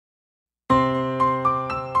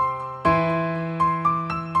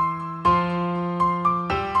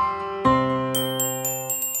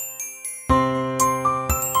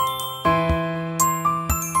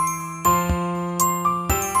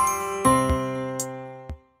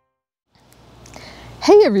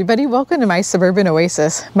Hey everybody, welcome to my Suburban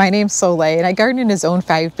Oasis. My name's Soleil and I garden in a Zone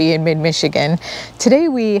 5B in mid-Michigan. Today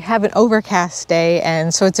we have an overcast day,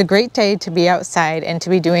 and so it's a great day to be outside and to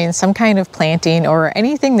be doing some kind of planting or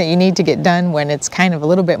anything that you need to get done when it's kind of a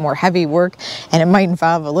little bit more heavy work and it might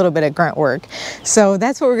involve a little bit of grunt work. So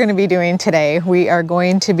that's what we're going to be doing today. We are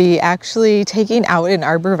going to be actually taking out an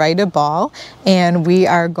Arborvitae ball, and we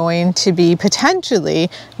are going to be potentially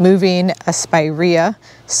moving a spirea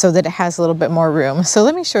so that it has a little bit more room. So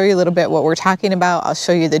let me show you a little bit what we're talking about. I'll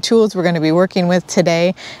show you the tools we're going to be working with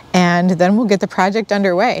today, and then we'll get the project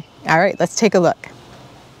underway. All right, let's take a look.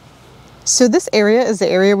 So this area is the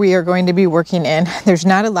area we are going to be working in. There's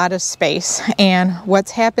not a lot of space, and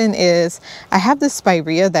what's happened is I have this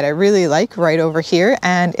spirea that I really like right over here,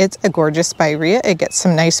 and it's a gorgeous spirea. It gets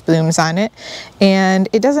some nice blooms on it, and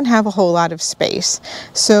it doesn't have a whole lot of space.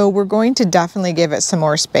 So we're going to definitely give it some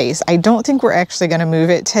more space. I don't think we're actually going to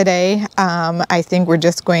move it today. I think we're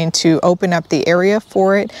just going to open up the area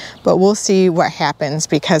for it, but we'll see what happens,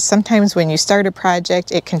 because sometimes when you start a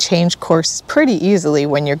project, it can change course pretty easily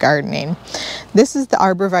when you're gardening. This is the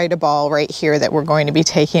Arborvitae ball right here that we're going to be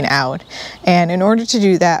taking out, and in order to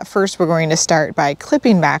do that, first we're going to start by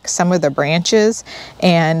clipping back some of the branches,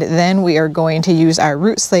 and then we are going to use our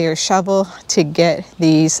root slayer shovel to get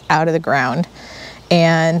these out of the ground,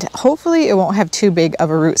 and hopefully it won't have too big of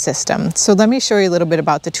a root system. So let me show you a little bit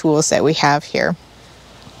about the tools that we have here.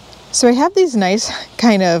 So I have these nice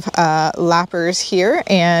kind of loppers here,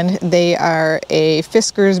 and they are a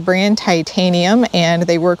Fisker's brand titanium, and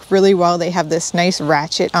they work really well. They have this nice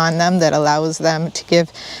ratchet on them that allows them to give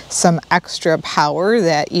some extra power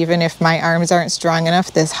that even if my arms aren't strong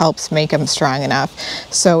enough, this helps make them strong enough.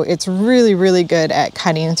 So it's really, really good at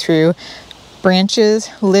cutting through branches,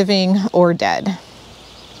 living or dead.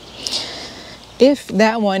 If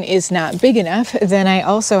that one is not big enough, then I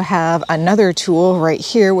also have another tool right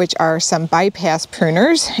here, which are some bypass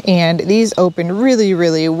pruners, and these open really,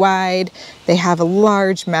 really wide. They have a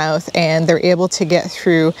large mouth, and they're able to get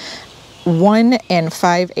through 1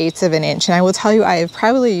 5/8 of an inch. And I will tell you, I have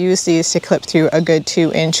probably used these to clip through a good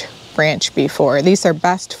 2-inch branch before. These are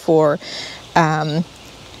best for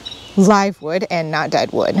live wood and not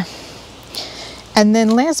dead wood. And then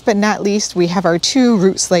last but not least, we have our 2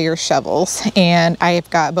 root slayer shovels, and I've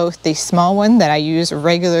got both the small one that I use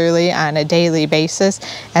regularly on a daily basis,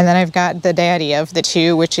 and then I've got the daddy of the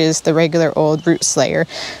 2, which is the regular old root slayer.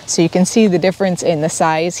 So you can see the difference in the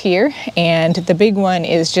size here, and the big one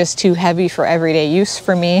is just too heavy for everyday use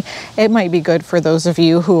for me. It might be good for those of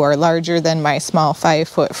you who are larger than my small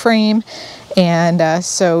 5-foot frame, and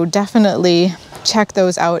so definitely check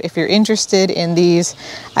those out if you're interested in these.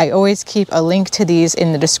 I always keep a link to these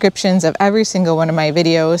in the descriptions of every single one of my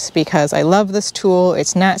videos because I love this tool.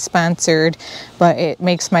 It's not sponsored, but it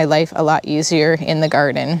makes my life a lot easier in the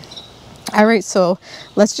garden. All right, so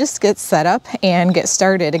let's just get set up and get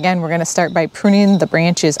started. Again, we're going to start by pruning the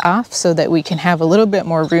branches off so that we can have a little bit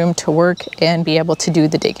more room to work and be able to do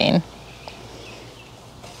the digging.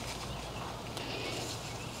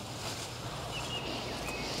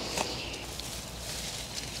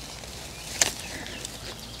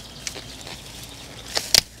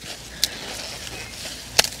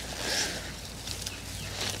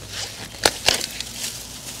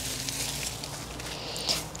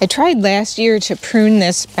 I tried last year to prune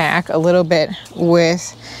this back a little bit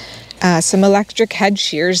with some electric head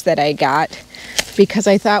shears that I got, because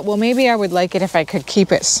I thought, well, maybe I would like it if I could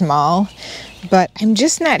keep it small, but I'm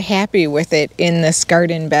just not happy with it in this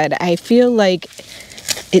garden bed. I feel like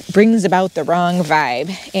it brings about the wrong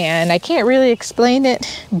vibe, and I can't really explain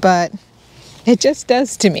it, but it just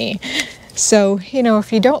does to me. So, you know,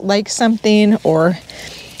 if you don't like something, or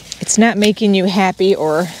it's not making you happy,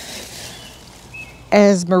 or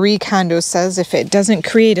as Marie Kondo says, if it doesn't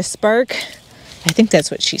create a spark, I think that's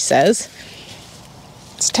what she says,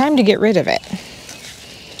 it's time to get rid of it.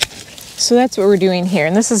 So that's what we're doing here.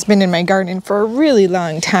 And this has been in my garden for a really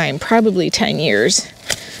long time, probably 10 years.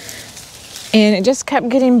 And it just kept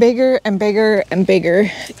getting bigger and bigger and bigger,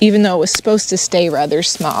 even though it was supposed to stay rather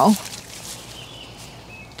small.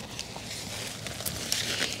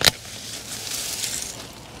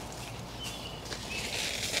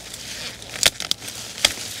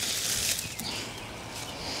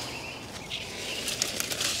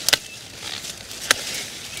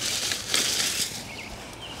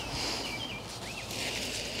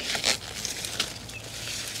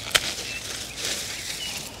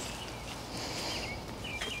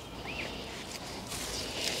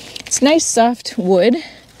 It's nice soft wood,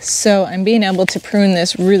 so I'm being able to prune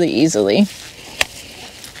this really easily.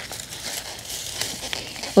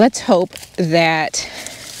 Let's hope that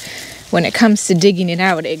when it comes to digging it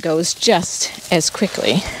out, it goes just as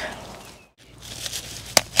quickly.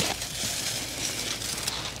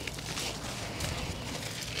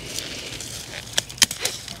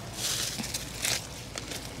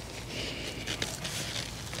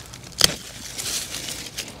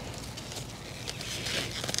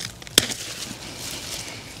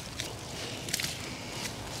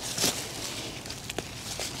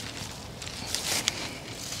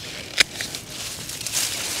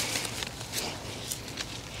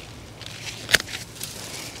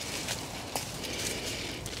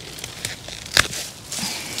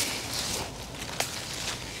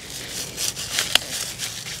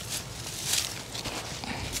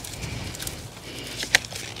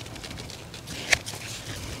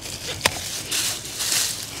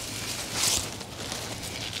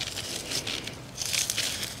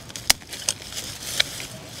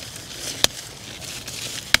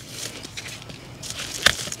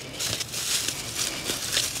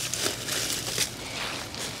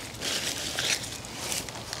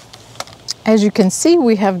 As you can see,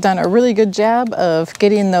 we have done a really good job of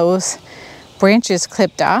getting those branches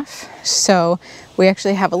clipped off. So we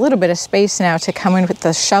actually have a little bit of space now to come in with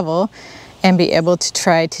the shovel and be able to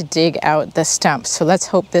try to dig out the stump. So let's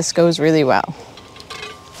hope this goes really well.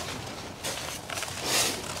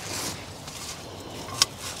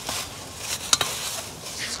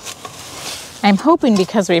 I'm hoping,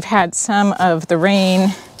 because we've had some of the rain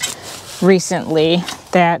recently,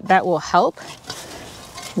 that will help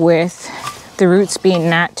with the roots being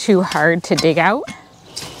not too hard to dig out.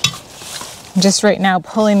 I'm just right now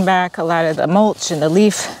pulling back a lot of the mulch and the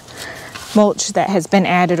leaf mulch that has been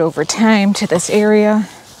added over time to this area.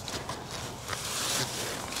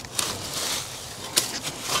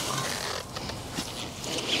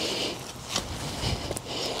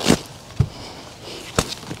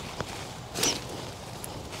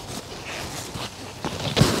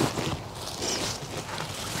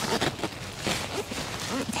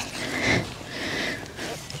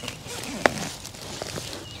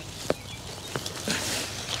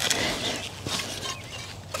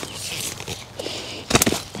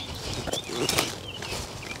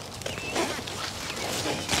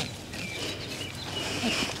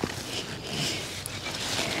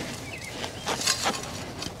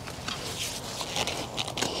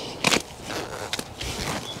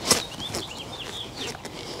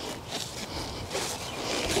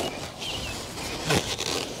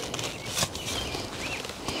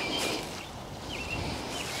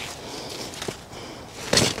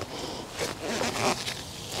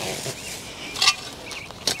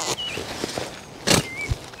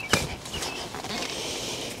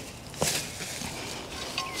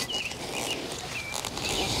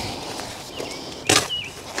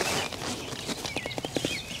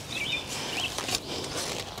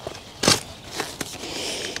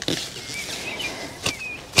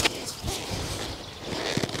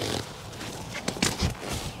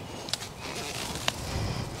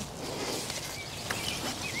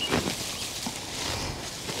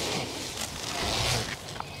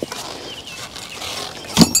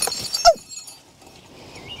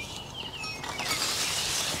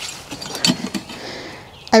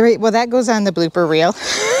 All right, well, that goes on the blooper reel.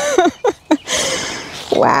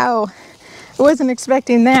 Wow, I wasn't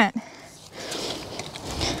expecting that.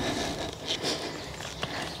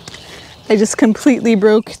 I just completely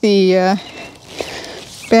broke the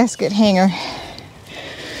basket hanger.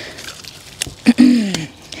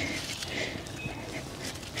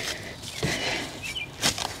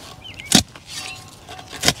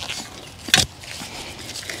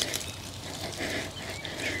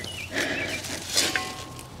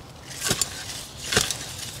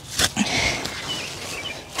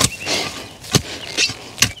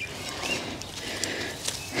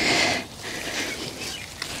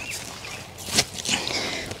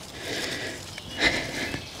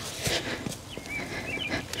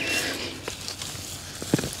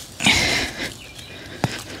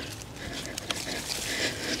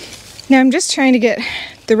 Now I'm just trying to get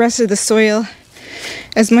the rest of the soil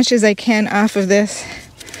as much as I can off of this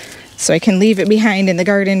so I can leave it behind in the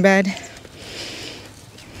garden bed.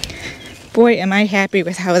 Boy, am I happy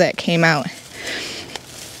with how that came out.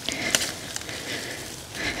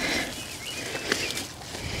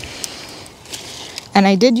 And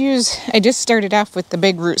I just started off with the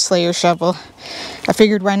big root slayer shovel. I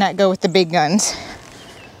figured why not go with the big guns.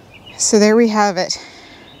 So there we have it.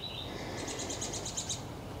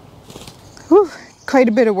 Whew, quite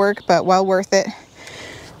a bit of work, but well worth it.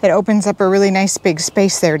 It opens up a really nice big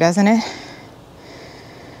space there, doesn't it?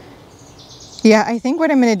 Yeah, I think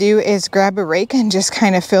what I'm going to do is grab a rake and just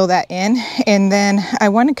kind of fill that in. And then I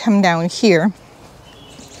want to come down here.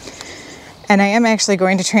 And I am actually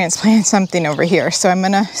going to transplant something over here. So I'm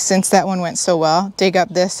going to, since that one went so well, dig up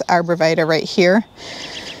this Arborvitae right here.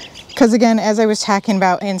 Because again, as I was talking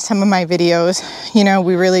about in some of my videos, you know,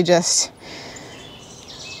 we really just,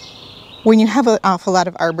 when you have an awful lot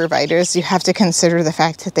of arborvitaes, you have to consider the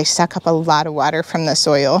fact that they suck up a lot of water from the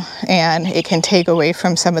soil, and it can take away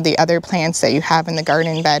from some of the other plants that you have in the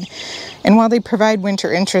garden bed. And while they provide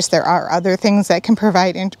winter interest, there are other things that can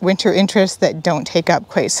provide winter interest that don't take up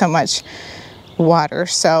quite so much water.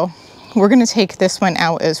 So we're going to take this one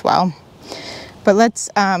out as well. But let's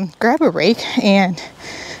grab a rake, and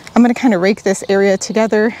I'm going to kind of rake this area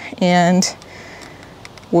together, and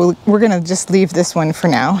we're going to just leave this one for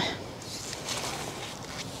now.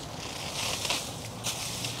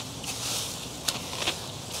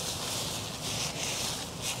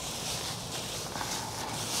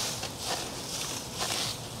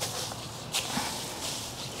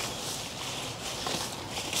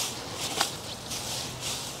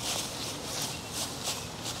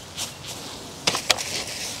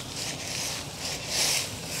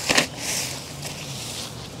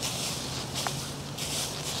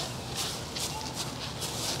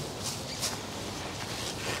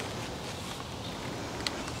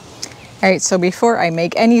 All right, so before I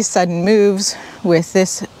make any sudden moves with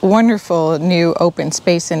this wonderful new open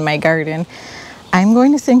space in my garden, I'm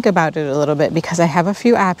going to think about it a little bit, because I have a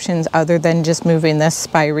few options other than just moving this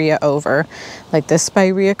spirea over. Like, this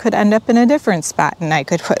spirea could end up in a different spot and I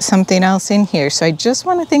could put something else in here. So I just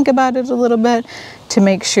want to think about it a little bit to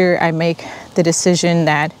make sure I make the decision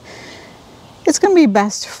that it's going to be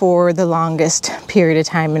best for the longest period of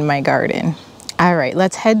time in my garden. All right,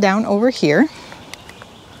 let's head down over here.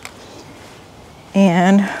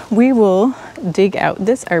 And we will dig out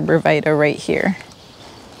this Arborvitae right here.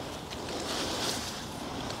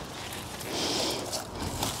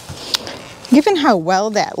 Given how well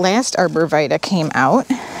that last Arborvitae came out,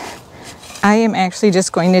 I am actually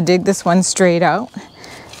just going to dig this one straight out,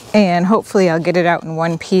 and hopefully I'll get it out in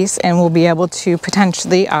one piece, and we'll be able to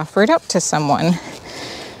potentially offer it up to someone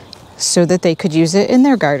so that they could use it in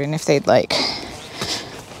their garden if they'd like.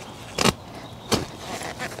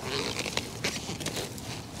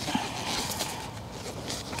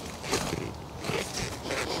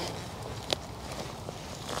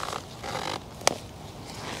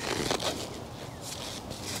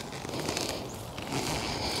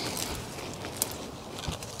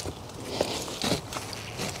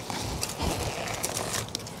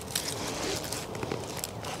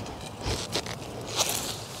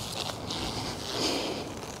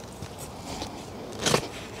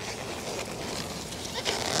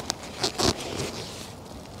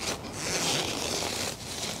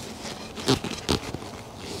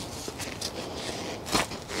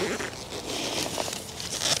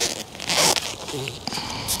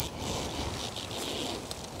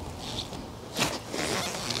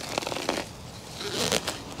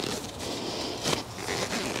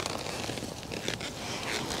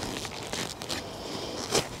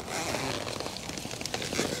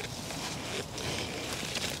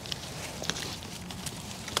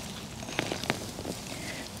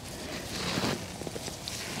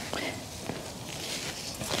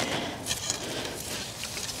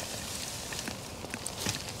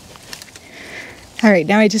 All right,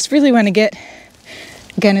 now I just really want to get,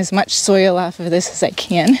 again, as much soil off of this as I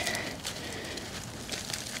can.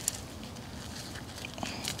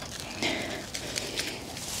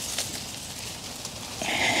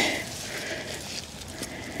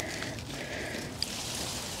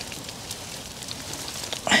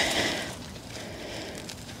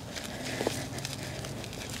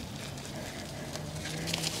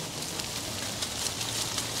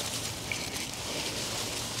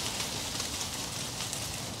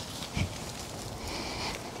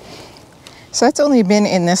 So that's only been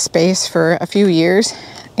in this space for a few years,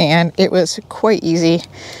 and it was quite easy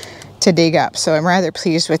to dig up, so I'm rather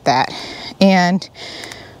pleased with that. And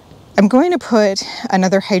I'm going to put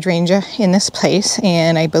another hydrangea in this place,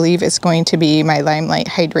 and I believe it's going to be my Limelight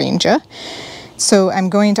Hydrangea. So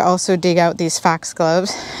I'm going to also dig out these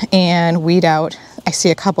foxgloves and weed out, I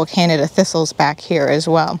see a couple Canada thistles back here as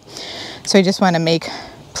well. So I just want to make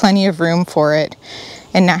plenty of room for it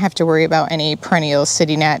and not have to worry about any perennials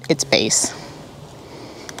sitting at its base.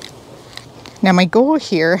 Now my goal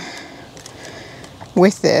here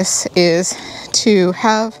with this is to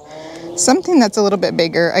have something that's a little bit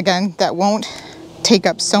bigger, again, that won't take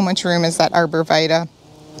up so much room as that Arborvitae,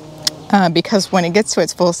 because when it gets to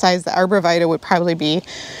its full size, the Arborvitae would probably be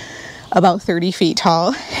about 30 feet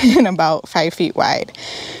tall and about 5 feet wide,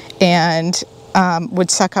 and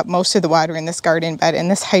would suck up most of the water in this garden bed. And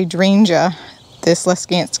this hydrangea, this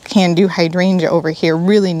Lescance can-do hydrangea over here,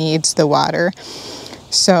 really needs the water.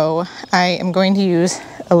 So I am going to use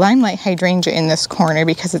a Limelight Hydrangea in this corner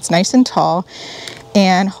because it's nice and tall,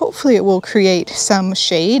 and hopefully it will create some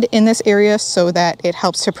shade in this area so that it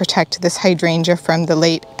helps to protect this hydrangea from the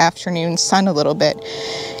late afternoon sun a little bit,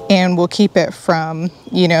 and will keep it from,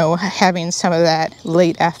 you know, having some of that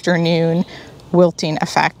late afternoon wilting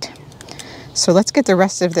effect. So let's get the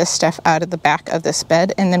rest of this stuff out of the back of this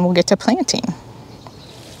bed, and then we'll get to planting.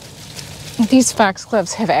 These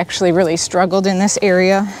foxgloves have actually really struggled in this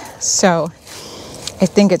area, so I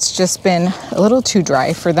think it's just been a little too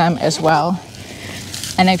dry for them as well.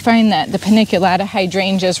 And I find that the paniculata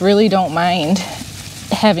hydrangeas really don't mind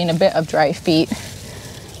having a bit of dry feet.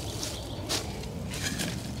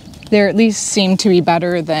 They at least seem to be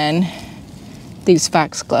better than these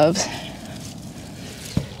foxgloves.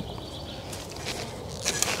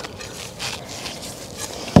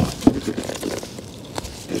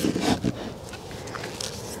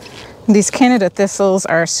 These Canada thistles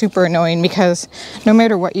are super annoying because no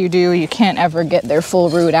matter what you do, you can't ever get their full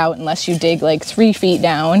root out unless you dig like 3 feet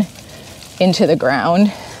down into the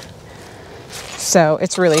ground. So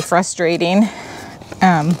it's really frustrating.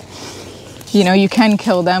 You know, you can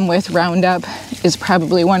kill them with Roundup is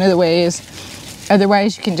probably one of the ways.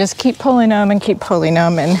 Otherwise, you can just keep pulling them and keep pulling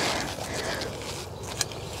them, and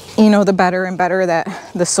you know, the better and better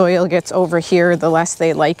that the soil gets over here, the less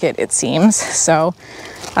they like it, it seems. So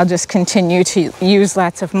I'll just continue to use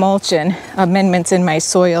lots of mulch and amendments in my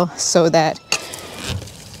soil so that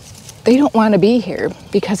they don't want to be here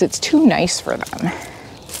because it's too nice for them.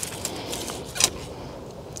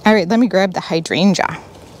 All right, let me grab the hydrangea.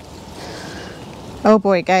 Oh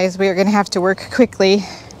boy, guys, we are going to have to work quickly.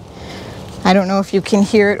 I don't know if you can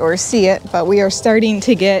hear it or see it, but we are starting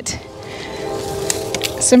to get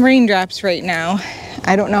some raindrops right now.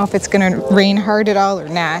 I don't know if it's going to rain hard at all or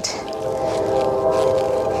not.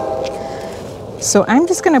 So I'm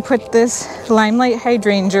just going to put this Limelight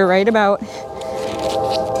Hydrangea right about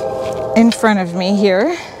in front of me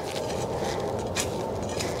here.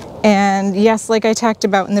 And yes, like I talked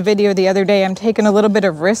about in the video the other day, I'm taking a little bit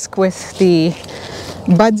of risk with the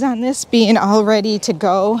buds on this being all ready to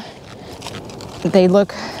go. They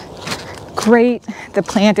look great. The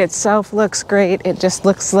plant itself looks great. It just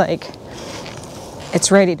looks like it's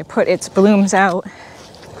ready to put its blooms out.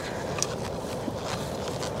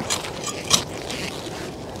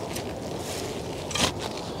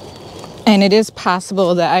 And it is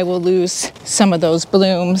possible that I will lose some of those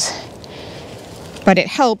blooms, but it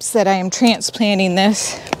helps that I am transplanting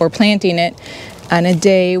this or planting it on a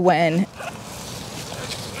day when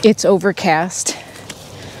it's overcast.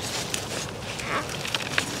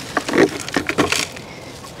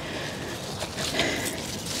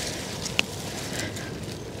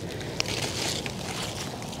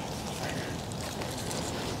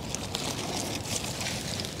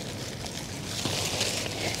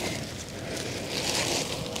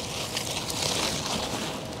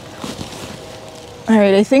 All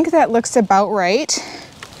right, I think that looks about right.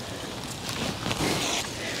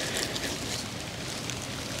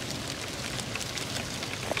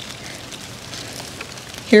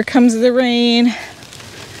 Here comes the rain.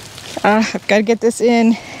 I've got to get this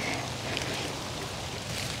in.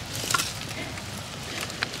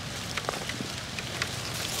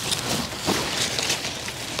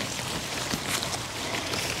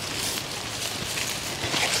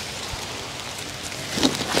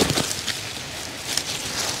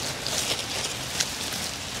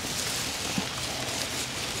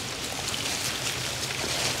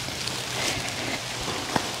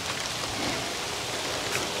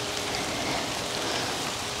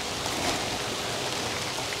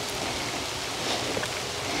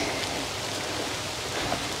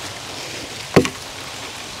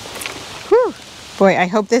 Boy, I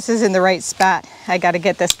hope this is in the right spot. I got to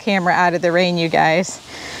get this camera out of the rain, you guys.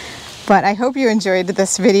 But I hope you enjoyed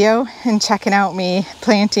this video and checking out me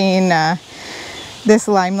planting this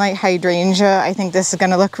Limelight Hydrangea. I think this is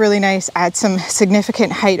going to look really nice, add some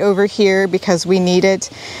significant height over here because we need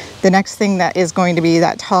it. The next thing that is going to be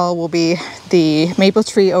that tall will be the maple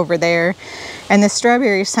tree over there. And the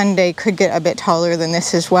strawberry sundae could get a bit taller than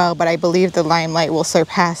this as well, but I believe the Limelight will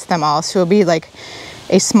surpass them all. So it'll be like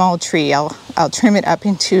a small tree. I'll trim it up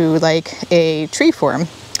into like a tree form.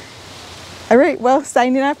 All right, well,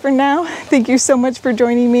 signing off for now. Thank you so much for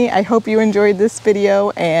joining me. I hope you enjoyed this video,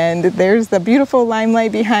 and there's the beautiful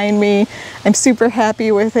Limelight behind me. I'm super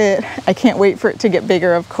happy with it. I can't wait for it to get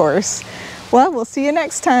bigger, of course. Well, we'll see you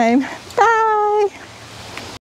next time. Bye.